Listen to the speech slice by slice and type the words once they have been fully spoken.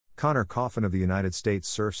Connor Coffin of the United States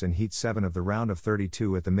surfs in Heat 7 of the round of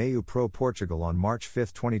 32 at the Meio Pro Portugal on March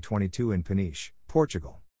 5, 2022 in Peniche,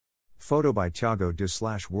 Portugal. Photo by Tiago de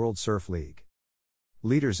World Surf League.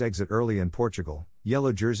 Leaders exit early in Portugal,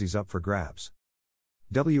 yellow jerseys up for grabs.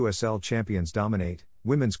 WSL champions dominate,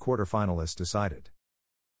 women's quarter-finalists decided.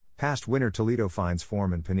 Past winner Toledo finds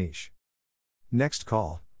form in Peniche. Next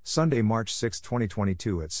call, Sunday, March 6,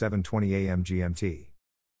 2022 at 7:20 a.m. GMT.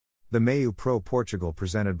 The Meio Pro Portugal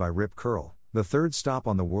presented by Rip Curl, the third stop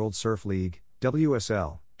on the World Surf League,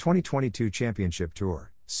 WSL, 2022 Championship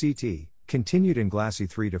Tour, CT, continued in glassy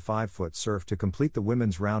 3 to 5 foot surf to complete the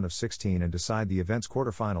women's round of 16 and decide the event's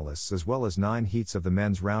quarterfinalists as well as 9 heats of the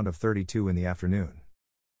men's round of 32 in the afternoon.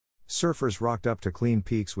 Surfers rocked up to clean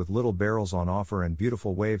peaks with little barrels on offer and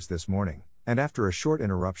beautiful waves this morning, and after a short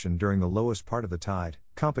interruption during the lowest part of the tide,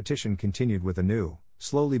 competition continued with a new,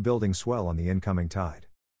 slowly building swell on the incoming tide.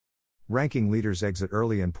 Ranking leaders exit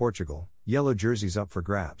early in Portugal, yellow jerseys up for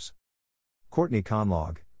grabs. Courtney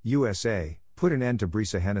Conlogue, USA, put an end to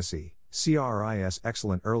Brisa Hennessy, CRIS'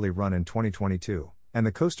 excellent early run in 2022, and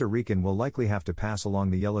the Costa Rican will likely have to pass along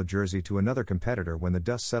the yellow jersey to another competitor when the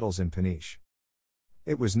dust settles in Peniche.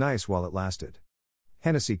 "It was nice while it lasted,"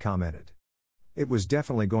 Hennessy commented. "It was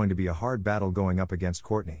definitely going to be a hard battle going up against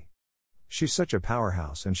Courtney. She's such a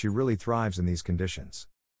powerhouse and she really thrives in these conditions.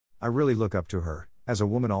 I really look up to her, as a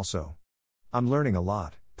woman also. I'm learning a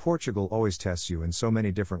lot. Portugal always tests you in so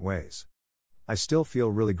many different ways. I still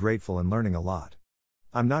feel really grateful and learning a lot.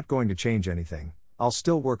 I'm not going to change anything, I'll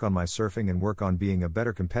still work on my surfing and work on being a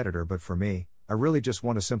better competitor, but for me, I really just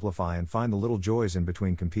want to simplify and find the little joys in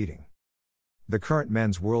between competing." The current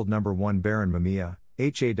men's world number 1 Baron Mamiya,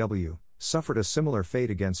 HAW, suffered a similar fate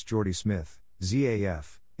against Jordy Smith,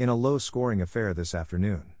 ZAF, in a low-scoring affair this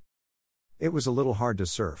afternoon. "It was a little hard to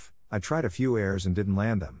surf, I tried a few airs and didn't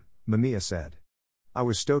land them," Mamiya said. "I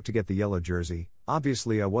was stoked to get the yellow jersey.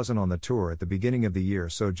 Obviously I wasn't on the tour at the beginning of the year,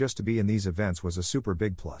 so just to be in these events was a super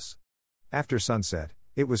big plus. After sunset,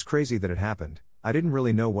 it was crazy that it happened. I didn't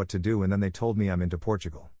really know what to do and then they told me I'm into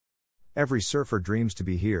Portugal. Every surfer dreams to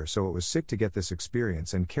be here, so it was sick to get this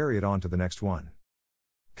experience and carry it on to the next one."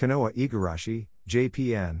 Kanoa Igarashi,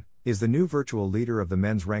 JPN, is the new virtual leader of the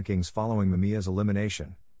men's rankings following Mamiya's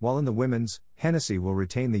elimination, while in the women's, Hennessy will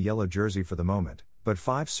retain the yellow jersey for the moment, but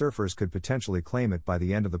 5 surfers could potentially claim it by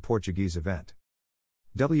the end of the Portuguese event.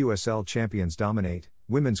 WSL champions dominate,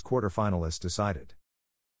 women's quarter-finalists decided.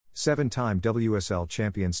 7-time WSL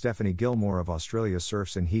champion Stephanie Gilmore of Australia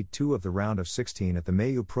surfs in Heat 2 of the round of 16 at the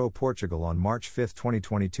Meio Pro Portugal on March 5,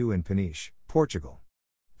 2022 in Peniche, Portugal.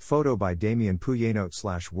 Photo by Damien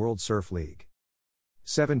Puyenote / World Surf League.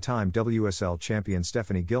 7-time WSL champion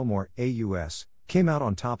Stephanie Gilmore, AUS, came out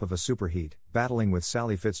on top of a superheat, battling with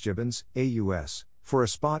Sally Fitzgibbons, AUS, for a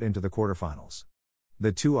spot into the quarterfinals.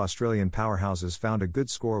 The two Australian powerhouses found a good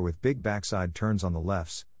score with big backside turns on the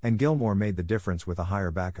lefts, and Gilmore made the difference with a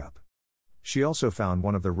higher backup. She also found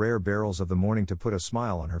one of the rare barrels of the morning to put a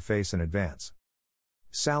smile on her face in advance.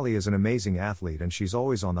 "Sally is an amazing athlete and she's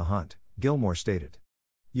always on the hunt," Gilmore stated.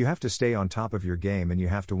 "You have to stay on top of your game and you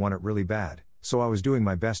have to want it really bad, so I was doing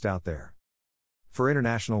my best out there." For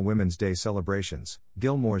International Women's Day celebrations,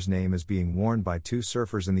 Gilmore's name is being worn by 2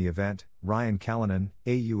 surfers in the event, Ryan Callanan,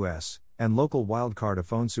 AUS, and local wildcard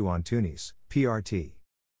Afonso Antunes, PRT.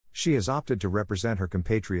 She has opted to represent her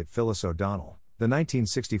compatriot Phyllis O'Donnell, the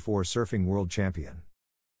 1964 surfing world champion.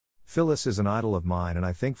 "Phyllis is an idol of mine and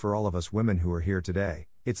I think for all of us women who are here today,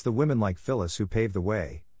 it's the women like Phyllis who paved the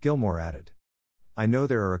way," Gilmore added. "I know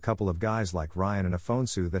there are a couple of guys like Ryan and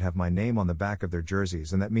Afonso that have my name on the back of their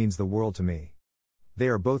jerseys and that means the world to me. They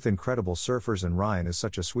are both incredible surfers and Ryan is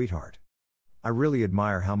such a sweetheart. I really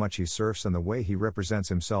admire how much he surfs and the way he represents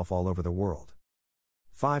himself all over the world."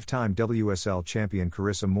 5-time WSL champion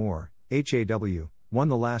Carissa Moore, HAW, won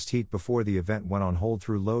the last heat before the event went on hold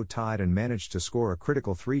through low tide and managed to score a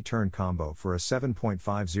critical 3-turn combo for a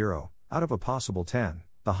 7.50, out of a possible 10,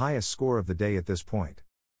 the highest score of the day at this point.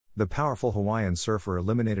 The powerful Hawaiian surfer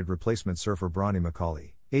eliminated replacement surfer Bronnie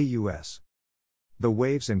McCauley, AUS. "The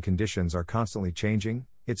waves and conditions are constantly changing,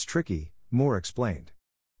 it's tricky," Moore explained.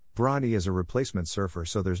 "Bronnie is a replacement surfer,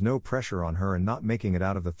 so there's no pressure on her, and not making it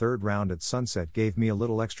out of the 3rd round at sunset gave me a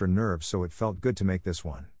little extra nerves, so it felt good to make this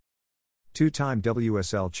one." 2-time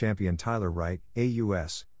WSL champion Tyler Wright,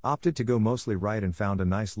 AUS, opted to go mostly right and found a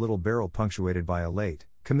nice little barrel punctuated by a late,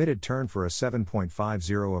 committed turn for a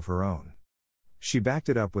 7.50 of her own. She backed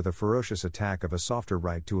it up with a ferocious attack of a softer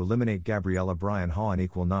right to eliminate Gabriella Bryan Haw in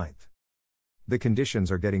equal 9th. "The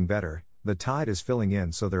conditions are getting better, the tide is filling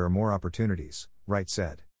in, so there are more opportunities," Wright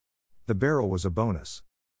said. "The barrel was a bonus.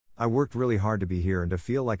 I worked really hard to be here and to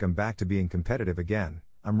feel like I'm back to being competitive again,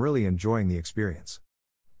 I'm really enjoying the experience.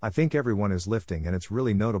 I think everyone is lifting and it's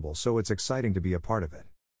really notable, so it's exciting to be a part of it.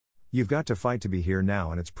 You've got to fight to be here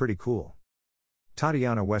now and it's pretty cool.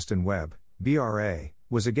 Tatiana Weston Webb, BRA,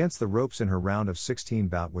 was against the ropes in her round of 16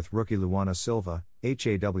 bout with rookie Luana Silva,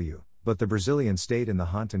 HAW, but the Brazilian stayed in the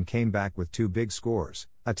hunt and came back with 2 big scores,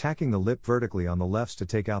 attacking the lip vertically on the lefts to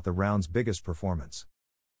take out the round's biggest performance.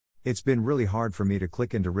 It's been really hard for me to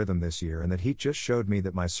click into rhythm this year, and that heat just showed me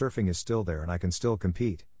that my surfing is still there and I can still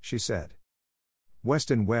compete, she said.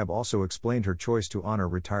 Weston Webb also explained her choice to honor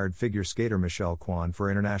retired figure skater Michelle Kwan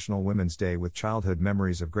for International Women's Day with childhood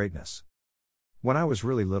memories of greatness. When I was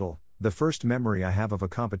really little, the first memory I have of a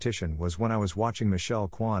competition was when I was watching Michelle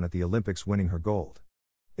Kwan at the Olympics winning her gold.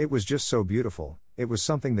 It was just so beautiful, it was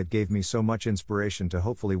something that gave me so much inspiration to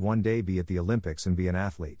hopefully one day be at the Olympics and be an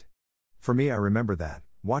athlete. For me, I remember that,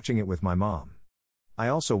 watching it with my mom. I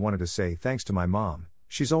also wanted to say thanks to my mom,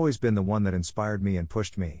 she's always been the one that inspired me and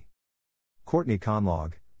pushed me. Courtney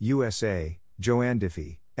Conlogue, USA, Joanne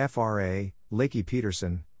Diffie, FRA, Lakey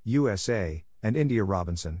Peterson, USA, and India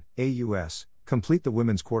Robinson, AUS, complete the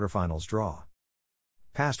women's quarterfinals draw.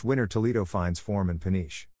 Past winner Toledo finds form in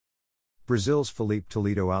Peniche. Brazil's Felipe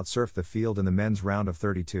Toledo outsurfed the field in the men's round of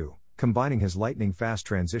 32, combining his lightning-fast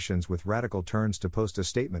transitions with radical turns to post a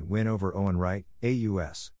statement win over Owen Wright,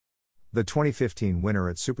 AUS. The 2015 winner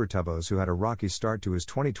at Super Tubos, who had a rocky start to his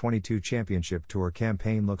 2022 championship tour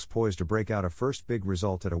campaign, looks poised to break out a first big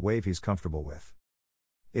result at a wave he's comfortable with.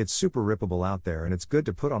 It's super rippable out there and it's good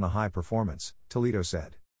to put on a high performance, Toledo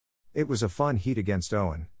said. It was a fun heat against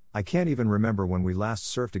Owen. I can't even remember when we last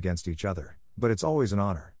surfed against each other, but it's always an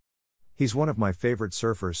honor. He's one of my favorite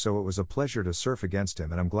surfers, so it was a pleasure to surf against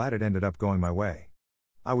him and I'm glad it ended up going my way.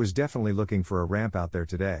 I was definitely looking for a ramp out there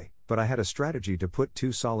today, but I had a strategy to put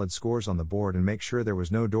 2 solid scores on the board and make sure there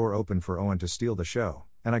was no door open for Owen to steal the show,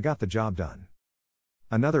 and I got the job done.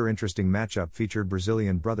 Another interesting matchup featured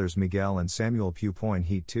Brazilian brothers Miguel and Samuel Pupoin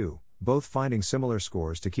Heat 2, both finding similar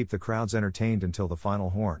scores to keep the crowds entertained until the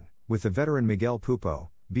final horn, with the veteran Miguel Pupo,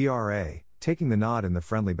 BRA, taking the nod in the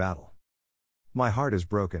friendly battle. My heart is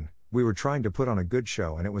broken, we were trying to put on a good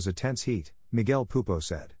show and it was a tense heat, Miguel Pupo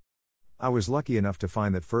said. I was lucky enough to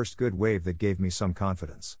find that first good wave that gave me some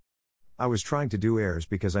confidence. I was trying to do airs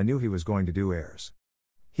because I knew he was going to do airs.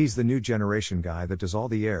 He's the new generation guy that does all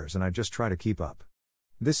the airs and I just try to keep up.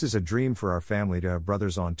 This is a dream for our family to have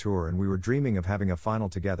brothers on tour, and we were dreaming of having a final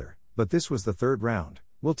together, but this was the 3rd round.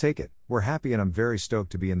 We'll take it, we're happy and I'm very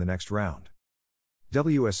stoked to be in the next round.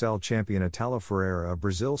 WSL champion Italo Ferreira of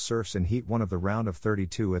Brazil surfs in Heat 1 of the round of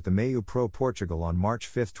 32 at the Meio Pro Portugal on March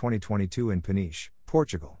 5, 2022 in Peniche,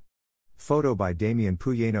 Portugal. Photo by Damian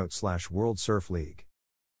Puyenote / World Surf League.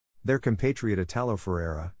 Their compatriot Italo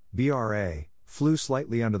Ferreira, BRA, flew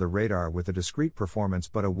slightly under the radar with a discreet performance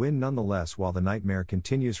but a win nonetheless, while the nightmare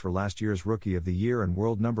continues for last year's Rookie of the Year and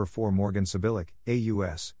world number 4 Morgan Sabilik,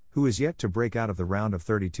 AUS, who is yet to break out of the round of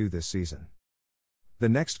 32 this season. The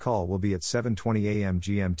next call will be at 7:20 a.m.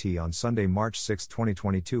 GMT on Sunday, March 6,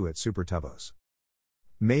 2022 at Super Tubos.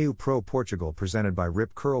 Meio Pro Portugal presented by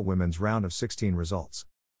Rip Curl Women's Round of 16 results.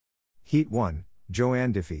 Heat 1,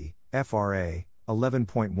 Joanne Diffie, FRA,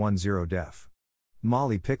 11.10 def.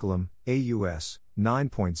 Molly Picklum, AUS,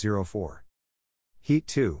 9.04. Heat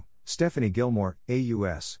 2, Stephanie Gilmore,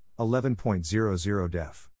 AUS, 11.00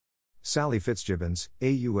 def. Sally Fitzgibbons,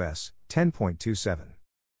 AUS, 10.27.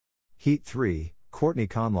 Heat 3, Courtney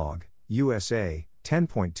Conlogue, USA,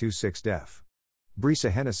 10.26 def.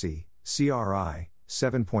 Brisa Hennessy, CRI,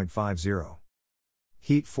 7.50.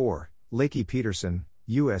 Heat 4, Lakey Peterson,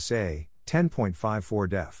 USA, 10.54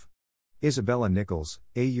 def. Isabella Nichols,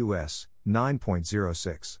 AUS,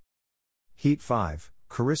 9.06. Heat 5,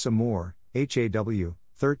 Carissa Moore, HAW,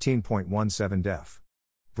 13.17 def.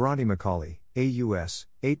 Bronte McCauley, AUS,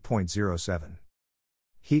 8.07.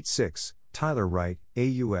 Heat 6, Tyler Wright,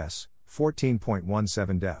 AUS,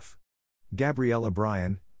 14.17 def. Gabriella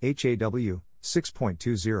Bryan, HAW,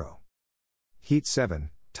 6.20. Heat 7,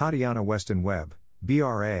 Tatiana Weston Webb,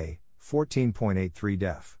 BRA, 14.83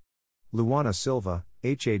 def. Luana Silva,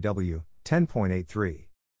 HAW, 10.83.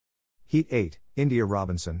 Heat 8, India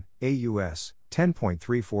Robinson, AUS,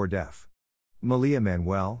 10.34 def. Malia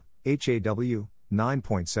Manuel, HAW,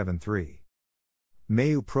 9.73.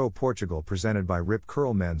 Meio Pro Portugal presented by Rip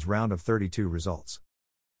Curl Men's Round of 32 results.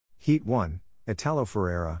 Heat 1, Italo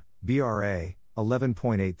Ferreira, BRA,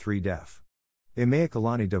 11.83 def.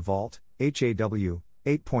 Imeakalani de Vault, HAW,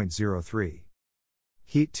 8.03.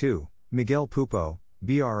 Heat 2, Miguel Pupo,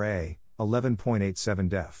 BRA, 11.87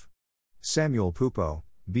 def. Samuel Pupo,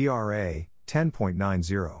 BRA,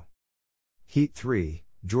 10.90. Heat 3,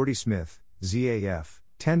 Jordy Smith, ZAF,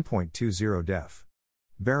 10.20 def.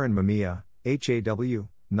 Baron Mamiya, HAW,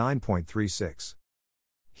 9.36.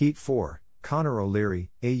 Heat 4, Conor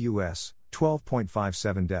O'Leary, AUS,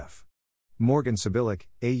 12.57 def. Morgan Sibilic,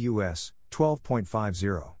 AUS,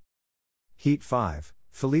 12.50. Heat 5,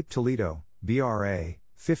 Philippe Toledo, BRA,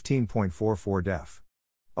 15.44 def.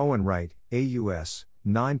 Owen Wright, AUS,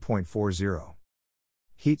 9.40.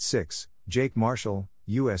 Heat 6, Jake Marshall,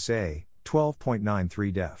 USA,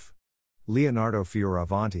 12.93 def. Leonardo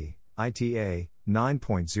Fioravanti, ITA,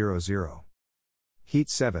 9.00. Heat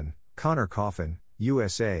 7, Connor Coffin,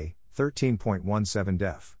 USA, 13.17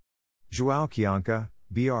 def. João Chianca,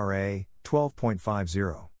 BRA,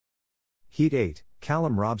 12.50. Heat 8,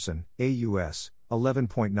 Callum Robson, AUS,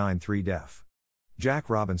 11.93 def. Jack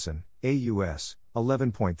Robinson, AUS,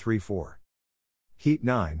 11.34. Heat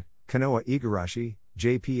 9, Kanoa Igarashi,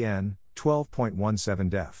 JPN, 12.17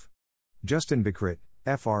 def. Justin Becrit,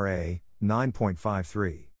 FRA,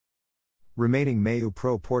 9.53. Remaining Mayu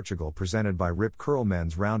Pro Portugal presented by Rip Curl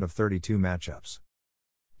Men's round of 32 matchups.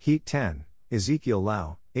 Heat 10, Ezekiel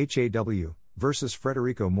Lau, HAW, versus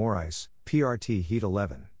Frederico Moraes, PRT Heat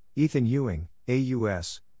 11. Ethan Ewing,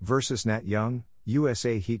 AUS, versus Nat Young,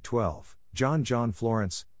 USA Heat 12. John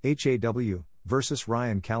Florence, HAW, versus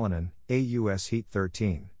Ryan Callanan, AUS Heat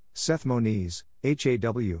 13. Seth Moniz,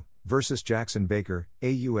 HAW, versus Jackson Baker,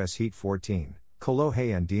 AUS Heat 14.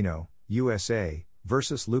 Kolohe Andino, USA,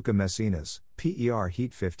 versus Luca Messinas, PER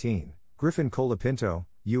Heat 15. Griffin Colapinto,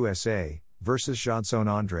 USA, versus Jadson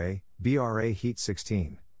Andre, BRA Heat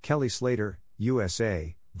 16. Kelly Slater,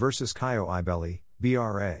 USA, versus Caio Ibelli,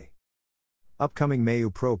 BRA. Upcoming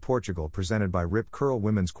Mayu Pro Portugal presented by Rip Curl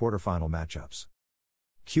Women's quarterfinal matchups.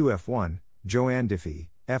 QF1, Joanne Diffie,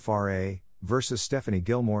 FRA, versus Stephanie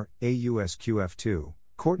Gilmore, AUS QF2.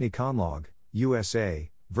 Courtney Conlog,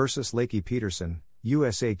 USA, versus Lakey Peterson,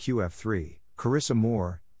 USA QF3. Carissa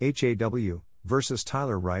Moore, HAW, versus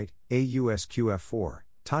Tyler Wright, AUS QF4.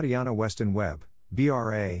 Tatiana Weston Webb,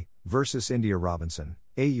 BRA, versus India Robinson,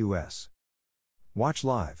 AUS. Watch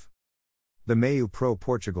live. The Mayu Pro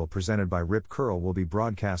Portugal presented by Rip Curl will be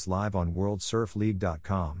broadcast live on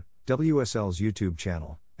WorldSurfLeague.com, WSL's YouTube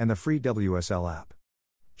channel, and the free WSL app.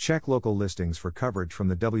 Check local listings for coverage from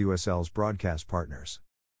the WSL's broadcast partners.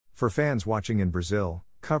 For fans watching in Brazil,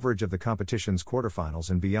 coverage of the competition's quarterfinals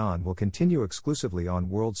and beyond will continue exclusively on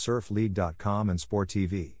WorldSurfLeague.com and Sport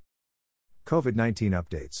TV. COVID-19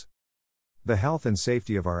 updates. The health and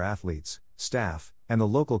safety of our athletes, staff, and the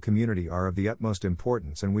local community are of the utmost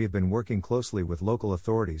importance, and we have been working closely with local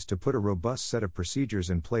authorities to put a robust set of procedures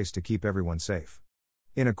in place to keep everyone safe.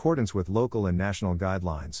 In accordance with local and national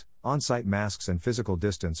guidelines, on-site masks and physical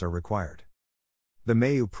distance are required. The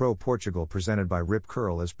Mayu Pro Portugal presented by Rip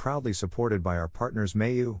Curl is proudly supported by our partners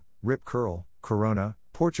Mayu, Rip Curl, Corona,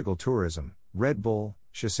 Portugal Tourism, Red Bull,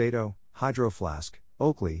 Shiseido, Hydro Flask,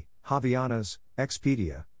 Oakley, Havaianas,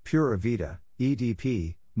 Expedia, Pura Vida,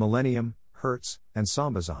 EDP, Millennium, Hertz, and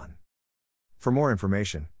Sambazon. For more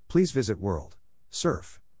information, please visit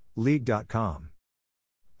WorldSurfLeague.com.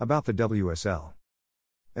 About the WSL.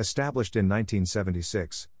 Established in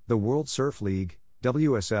 1976, the World Surf League,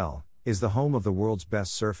 WSL, is the home of the world's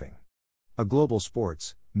best surfing. A global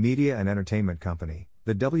sports, media and entertainment company,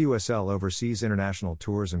 the WSL oversees international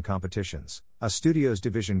tours and competitions, a studios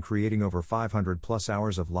division creating over 500+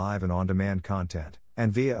 hours of live and on-demand content,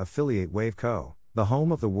 and via affiliate Wave Co., the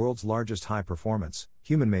home of the world's largest high-performance,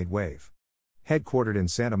 human-made wave. Headquartered in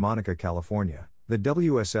Santa Monica, California, the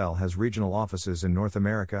WSL has regional offices in North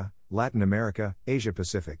America, Latin America, Asia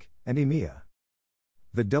Pacific, and EMEA.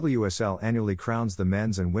 The WSL annually crowns the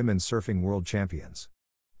men's and women's surfing world champions.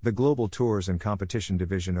 The Global Tours and Competition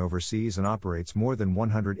Division oversees and operates more than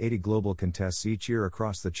 180 global contests each year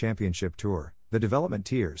across the Championship Tour, the development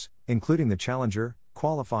tiers, including the Challenger,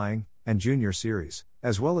 Qualifying, and Junior Series,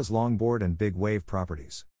 as well as longboard and big wave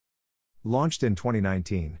properties. Launched in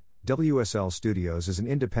 2019, WSL Studios is an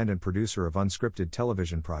independent producer of unscripted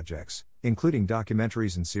television projects, including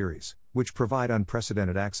documentaries and series, which provide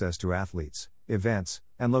unprecedented access to athletes, events,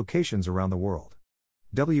 and locations around the world.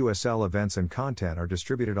 WSL events and content are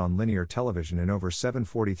distributed on linear television in over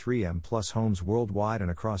 743M+ homes worldwide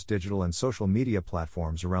and across digital and social media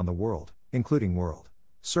platforms around the world, including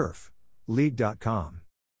WorldSurfLeague.com.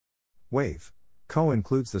 Wave Co.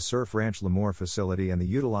 includes the Surf Ranch Lemoore facility and the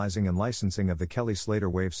utilizing and licensing of the Kelly Slater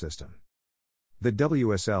wave system. The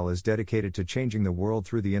WSL is dedicated to changing the world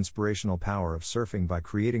through the inspirational power of surfing by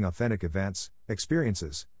creating authentic events,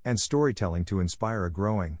 experiences, and storytelling to inspire a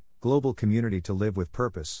growing, global community to live with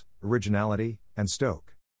purpose, originality, and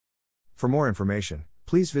stoke. For more information,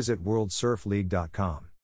 please visit WorldSurfLeague.com.